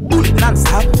stock. Bullet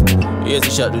non-stop. Here's a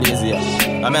shot, lazy.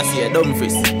 I'm gonna see a dumb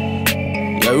face.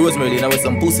 Yeah, Rosemary now with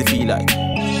some pussy feel like.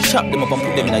 Chop them up and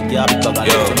put them in a garbage bag and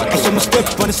let them I saw my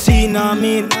step on the scene, I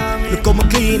mean. Look how me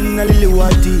clean, a little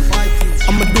whitey.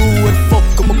 I'ma do what fuck,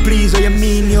 I'ma please, what you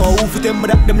mean, yo. Who for them,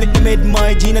 but them let them head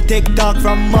my gene. I take talk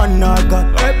from man, I got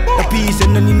the peace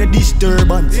and then in a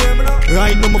disturbance.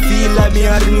 Right now, I feel like me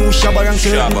are the new Shabba and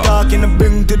certain talking, I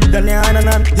bring to the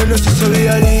Dananan. You know, see, so we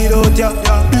are lead out,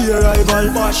 yeah. Be a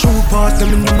rival, shoot past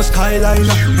them in my skyline.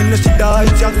 You know, see the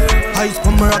heights, yeah. Heights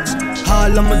from my rocks.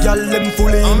 All of my gal, them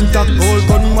fully intact. All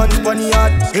gunman, funny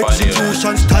yard.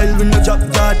 Execution style, when the job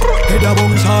yard. Head a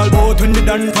bounce all boat when they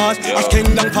done pass. As Skeng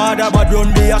and father, but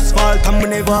run the asphalt. And me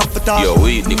never have to talk. Yo,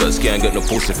 weed niggas can't get no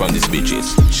pussy from these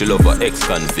bitches. She love her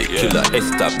ex-convict, killer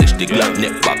established the glad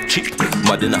neck back cheap.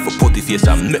 Mad enough for potty face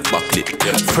and neck back clip.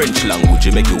 French language,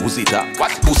 you make you woozy talk.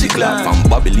 What pussy clap from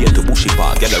Babylon to Bushy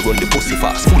Park. Get run the pussy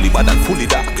fast, fully bad and fully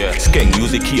dark. Skeng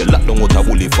music here, lock down out a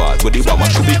boulevard. Where the mama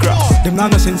should be grass. Them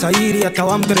not no sense of idiot, I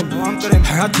want to them.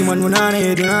 I had him on one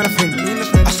head, you know friend.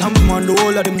 I stamp him on the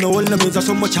whole of them, no all them. There's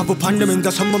so much have upon them,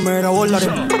 there's some murder all of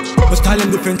them. My style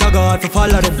them different, I got to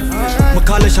follow them. My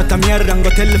collar shot, I'm here and go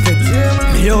tell the feds.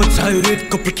 Me outside it,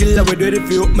 couple killer with ready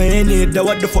for up my head.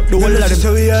 What the fuck, the whole of them.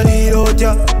 So we are the out,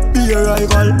 yeah. Be a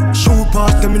rival. Shoot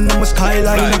past them in my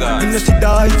skyline. In the city,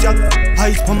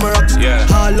 eyes from my rocks.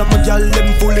 All of my gal,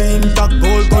 them fully intact.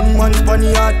 Gold gun, one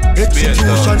spanny yard.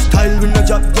 Execution style with no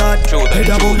job yard. Head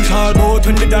a bounce all out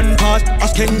when they done pass.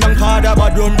 As King young father,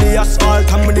 but run the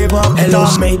asphalt. And we never hello,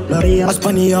 mate. A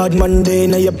spanny yard Monday.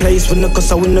 Now your place with no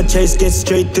cuss, I win no chase. Get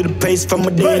straight to the pace from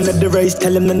a day in the race.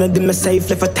 Tell him none of them are safe.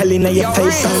 Left a telling of your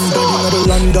face.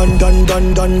 I'm done, done.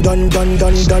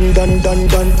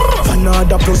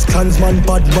 Fanada plus clansman,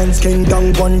 bad man, Skeng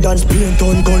down, one dance, paint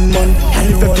on gunman. And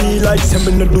if you feel like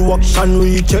sending to do action,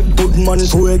 we check good man,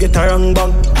 so we get a wrong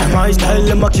bang. And my style,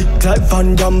 them a kick like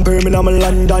Van Damme, Birmingham,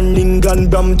 London, England,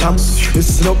 Brampton.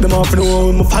 Listen up, them off,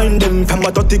 know where I find them. From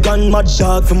a 30 gun, mad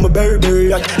dog, from a Burberry.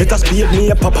 Let us beat me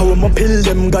a papa, when I pill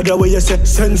them. God, the way you say,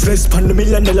 senseless, pan the $1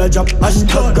 million job.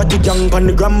 Hashtag got the gang, pan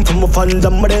the gram, from my fans.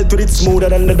 I'm dead to it smoother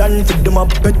than the dance, fit them up.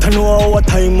 Better know our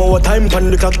time,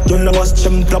 pan the clock. You know watch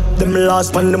them drop, them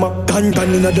last, pan them up. Dun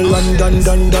in the run, dun.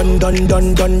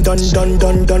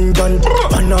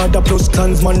 Another plus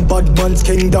clansman, bad man,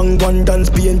 Skeng down, one dance,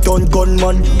 paint on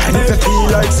gunman. And if you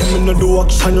feel like sending no do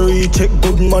action, recheck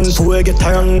good man, so we get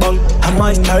a wrong bang. And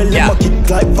my style, them a kick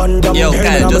like Van Damme. Yo,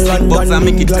 Kyle, just flip box and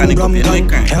make it connect up, you know it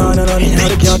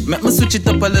can't. Make me switch it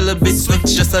up a little bit, switch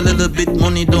just a little bit,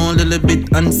 money down a little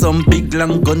bit, and some big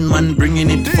long gunman bringing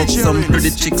it. Fuck some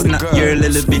pretty chicks, not your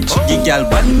little bitch. You gal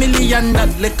 1 million, that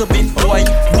little bit, boy.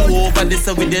 Go over this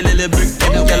with your little brick.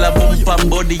 Them gal a bump and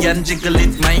body and jiggle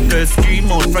it. My girl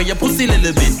scream out from your pussy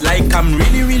little bit. Like I'm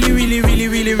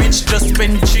really rich. Just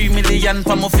spend 3 million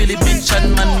for my Philly bitch.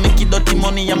 And man make it dirty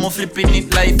money, I'm flipping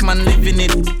it. Life man living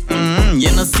it.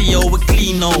 You know see how we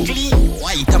clean now.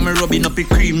 White I'm rubbing up a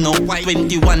cream now.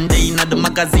 21 day in the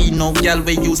magazine now. Gal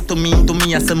we used to me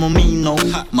I say mommy now.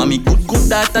 Mommy good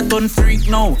that I turn freak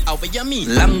now. How you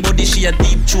mean? Long body she a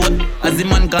deep throat. As the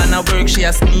man gonna work she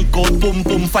a sneak out.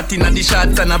 Boom fat inna the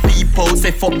shots and a peep out.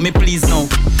 Say fuck me please now.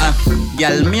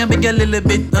 Gal me a big a little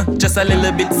bit, just a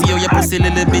little bit. See how your pussy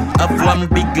little bit. Have one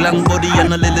big long body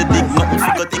and a little dick. Nothing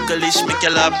for go ticklish, make you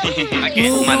laugh.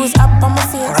 Use up on my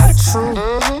face, true.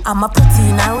 I'm a pretty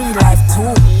in a real life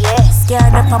too.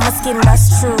 Scared up on my skin,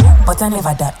 that's true. But I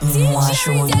never that me want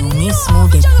show you. Me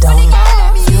smooth it down.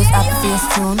 Use up face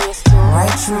tune.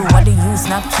 Right through, what do you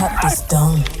Snapchat this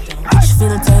down? Which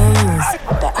filter you use?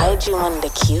 The IG one, the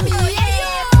cute.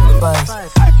 Buzz.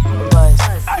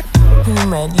 You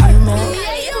mad?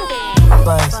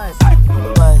 Buzz.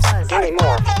 Give me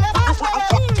more.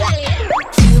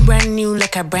 Feel brand new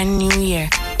like a brand new year.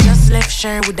 Just left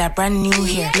shirt with that brand new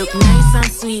hair. Look nice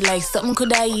and sweet like something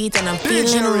could I eat. And I'm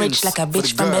feeling rich like a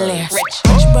bitch from Bel Air.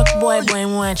 Rich broke boy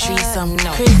want threesome.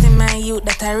 No. Crazy man youth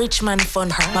that a rich man fun.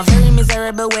 My very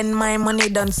miserable when my money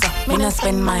done so. Me not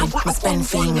spend mine, me spend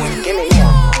fee one. Give me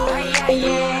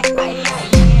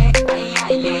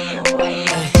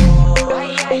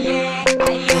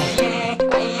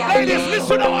Ladies,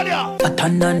 listen on ya. Fat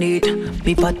underneath,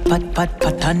 me fat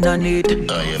underneath.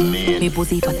 Me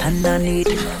pussy fat underneath,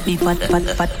 me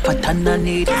fat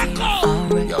underneath.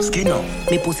 Alright, yo, skin up.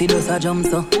 Me pussy does a jump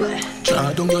so.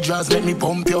 Draw down your drawers, let me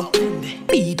pump you.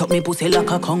 Beat up me pussy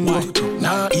like a Congo.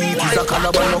 Nah, eat is a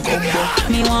calabar no combo.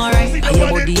 Me want right, pay your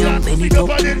body and penny top.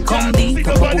 Come beat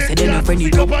up my pussy, then I friend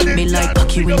it up. Me like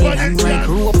cocky when you hang like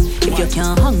rope. If you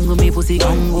can't hang with me pussy,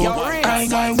 Congo. I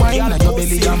got wine on your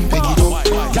belly and peg it up.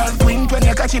 Girl twink when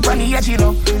you catch it on the edge, you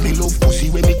know. Me love pussy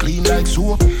when me clean like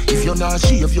soap. If you're not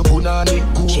shave, you put on it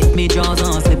go. Check me jaws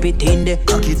and slip it in there.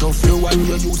 Cock it off you and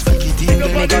you use flick it in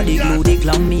there. Me got the glue, the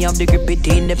clam, me have the grip it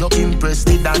in there. You impress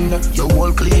the dan, you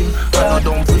all clean. And I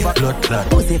don't prefer blood clot.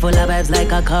 Pussy full of vibes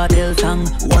like a cartel song.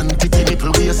 One titty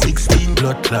nipple weigh 16.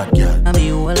 Blood clot, yeah. I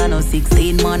mean, well, I know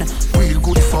 16, man. Real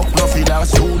good fuck, nothing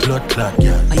else soon. Blood clot,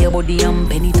 yeah. Pay your body and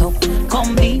penny top.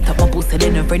 Come beat up my pussy,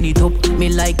 then I friend it up. Me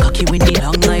like cocky when it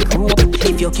hang like rope.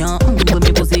 If you can't with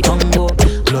me pussy combo.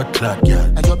 Blood clot, yeah.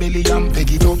 And your belly and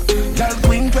peg it up. Girl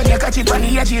twink when you catch it on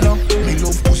the edge, you know. Me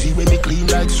love pussy when me clean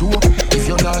like soap. If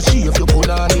you're not shave, you put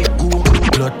on it go.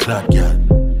 Blood clot, yeah.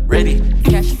 Ready?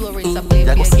 Cashflow rates up there.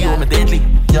 That go see how me deadly.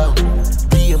 Yo,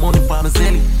 be a money for my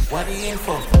zelly. What the info?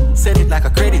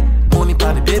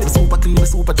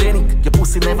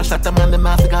 Shot a man, them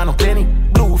have to go no penny.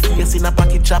 Blue face in a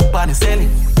pocket chop on the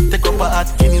selling. Take up a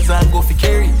hot guineas and go for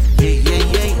carry.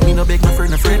 Yeah. Me no beg my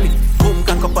friend a friendly. Come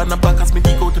cock up on the back as me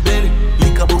kick out the belly.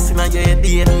 Lick a bus in a your head,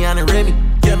 DNA and a Remy.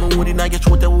 You know what in a your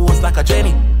throat, the was like a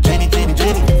Jenny. Jenny.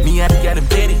 Me had to get them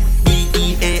petty.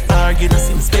 BEAR, you know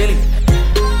see me spelling.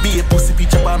 Be a pussy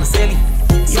bitch up on the celly.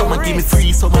 Some give me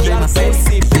free, some of them a sell.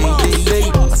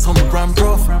 I saw me gram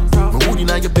bro. My wood in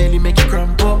your belly make you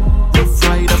cramp up. Rough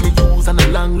ride on me use and a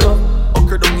long love.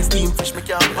 Occur down your steam fish, make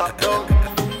you pop down.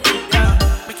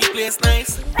 Yeah, make it place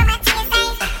nice.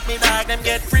 Me dog them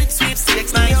get free,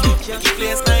 sweepstakes nice. Make it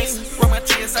place nice. From a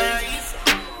chase eyes.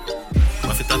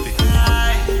 What's it up?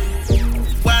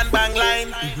 One bang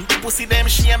line. Pussy them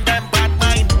shame them bad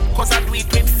mind. Cause I do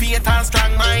it with faith and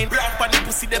strong mind. Black on the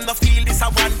pussy them no feel this a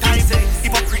one time.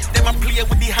 Hypocrite them a play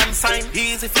with the hand sign.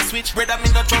 Easy for switch, brother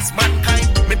me not trust mankind.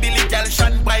 Me Billy girl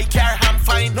shine by car ham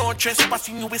fine. No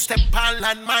trespassing you will step on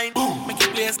landmine. Boom, make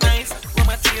it place nice.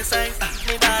 Woman chase eyes.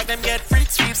 Me dog them get free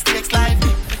sweepstakes life.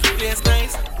 Make it place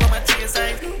nice. Woman chase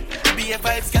eyes. Be a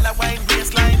vibes, girl a wine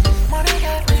baseline. Money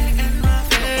got me in my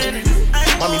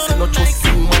face. Mommy said no trust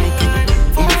you, money keep it.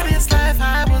 For this life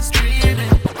I was dreaming.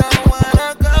 Don't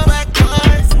wanna go back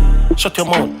twice. Shut your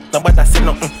mouth, nobody say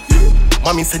nothing.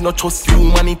 Mommy say no trust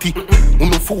humanity.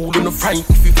 Uno fool, uno fright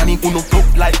if you funny. Uno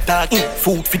talk like that.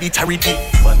 Food for the charity.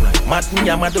 Mad me,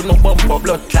 I'm no bumper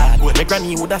blood clad. My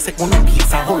granny woulda said uno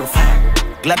piece a whole fire.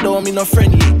 Glad though me no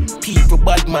friendly. People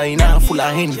bad mind and full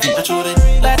of envy.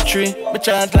 Latry, me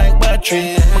charge like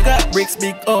battery. I got bricks,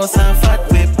 big horse and fat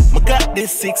whip. I got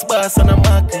this 6 bars and I'm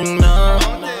marking now.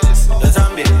 The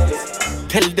zombie.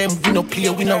 Tell them we no play,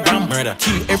 we no ram. Murder.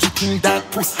 Kill everything that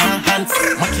puts hands.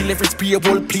 Ma kill every spray,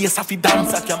 whole place off the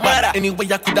dance. Anyway,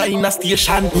 I coulda in a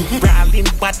station. Brawling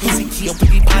bad music here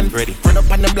with the band. Ready. Run up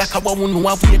on them black, I want know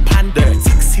how we pander.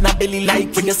 6 in a belly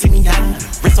like when you see me young.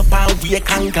 Rest up and we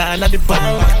can't go at the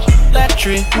bank.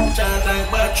 Latry, charge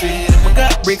like battery. I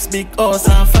got bricks, big horse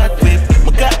and fat whip.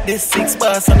 I got this 6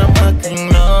 bars and I'm marking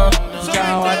now.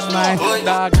 Can't watch my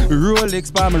dog.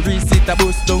 Rolex by my receipt, a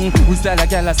boost down. We style a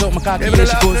girl, I suck my cocky, yeah,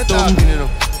 she goes down.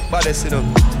 Baddest, you know.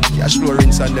 Cashflow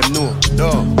rings and them know.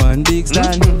 No. One big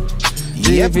stand.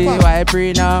 GVY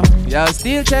pre now. Yo,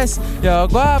 steel chest. Yo,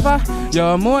 guava.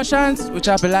 Yo, emotions. We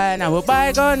chop a line and we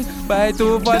buy gun. Buy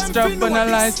 2 bus strap and a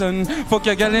license. Fuck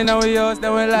your girl in our house,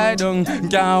 then we lie down.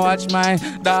 Can't watch my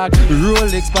dog.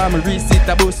 Rolex by my receipt,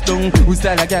 a boost down. We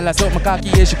style a girl, I suck my cocky,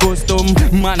 yeah, she custom.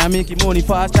 Man, I making money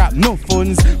fast trap, no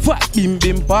funds. Fat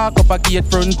bim park up a gate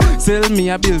front. Sell me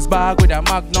a bills bag with a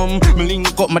magnum. Me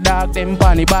link up my dog, them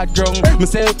panny bad drunk. Me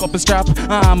sell couple strap,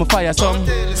 I'm a fire some.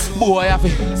 Boy, I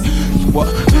feel.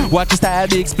 Watch the style,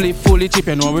 big split, fully chip.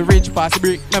 You know we rich, pass the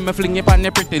brick. Let me fling it on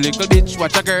the pretty little bitch.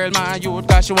 Watch a girl, my youth,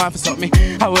 cause she want for something.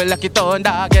 I will lock it on,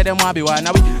 dog, yeah, them want be one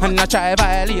of we. And I try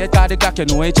violate, cause the Glock, you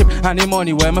know it chip. And the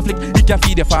money where me flick, it can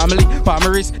feed the family. For my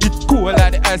wrist, it cool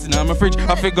like the ice in my fridge.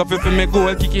 I figure if me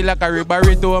gold, kick it like a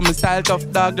ribberito. My style tough,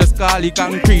 dog, just call it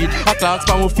concrete. A clocks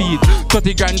for my feet,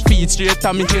 30 grand feet, straight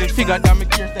to me hill. Figure that me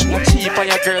care, them not cheap. And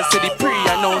your girl say the pre,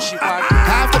 I know she want.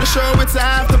 After the show, it's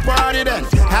after party then.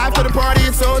 After the party,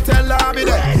 it's hotel lobby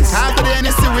there. After the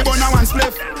NSC, we burn a one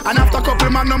spliff. And after a couple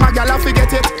magnum, my gal, I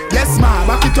forget it. Yes, ma,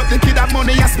 back it up, the kid have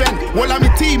money you spend. All of me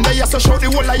team, they just show the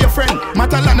whole of your friend.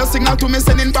 Matalano signal to me,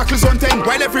 sending back on 10.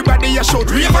 While everybody you show,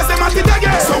 ravers them at it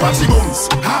again. So watch the bones,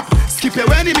 hop, skip your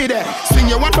when he be there. Swing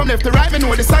your one from left to right, me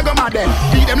know the saga mad then.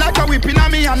 Beat them like a whipping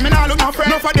on me and me nah look no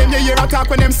friend. Enough of them, you hear a talk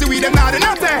when them see we them nah do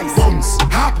nothing. Bones,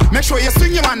 hop, make sure you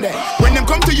swing your one there. When them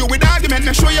come to you with argument,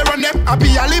 make sure you run them. I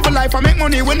be a live a life, I make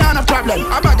money, we nah no problem.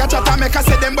 I bag a chat and make I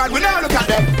say them bad, we nah look at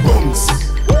them. Bones,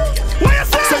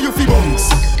 say you feel bones.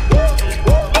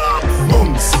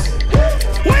 Bones,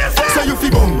 say you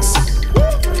feel bones.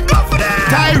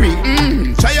 Tyree,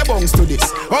 try your bones to this.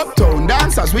 Uptown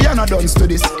dancers, we are not done to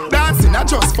this. Dancing are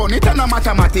just fun, it and no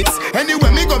mathematics.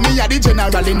 Anyway, me go, me a the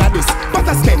general in a this. But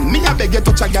a Skeng, me a beg you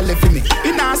to check your left me.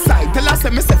 In our side, tell us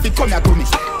me say fi come here to me.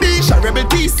 Disha, rebel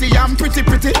TC, I'm pretty.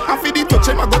 I feel the touch,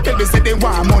 I go tell me say they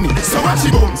want money. So watch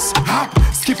the bones, hop,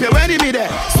 skip your when he be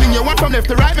there. Swing your one from left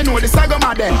to right, me know the saga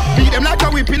mad then. Beat them like a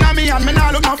whipping on me and me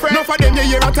nah look no friend. Enough of them you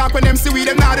hear a talk when them see we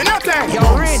them nah do nothing.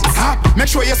 Bones, hop,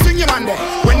 make sure you swing your man there.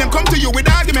 When them come to you with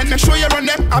argument, make sure you run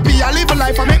them. I be a live a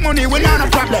life, I make money, we nah no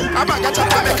problem. I bag a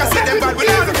chat, I make I say them bad, we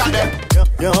nah look at them.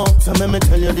 Yo, so let me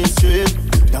tell you this straight.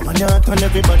 That one out and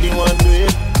everybody want to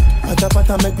it.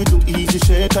 Pata make we do easy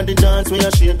shake. And the dance where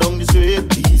you shake down the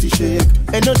street. Easy shake.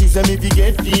 Energies and if you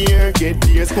get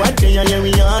there. Squad day and yeah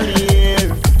we all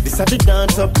here. This are the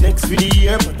dance up next for the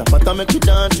year. Pata make we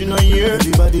dance in a year.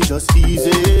 Everybody just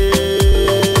easy.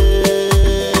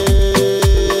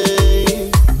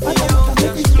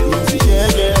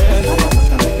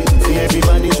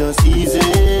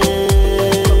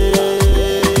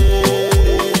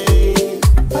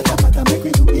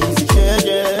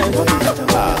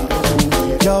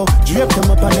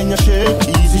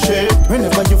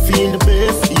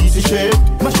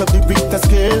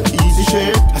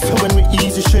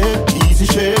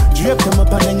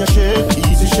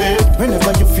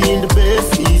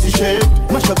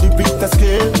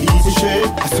 easy shake.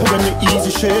 I saw when you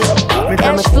easy shake.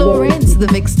 Cashflow Rinse, the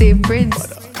Mixtape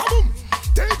Prince.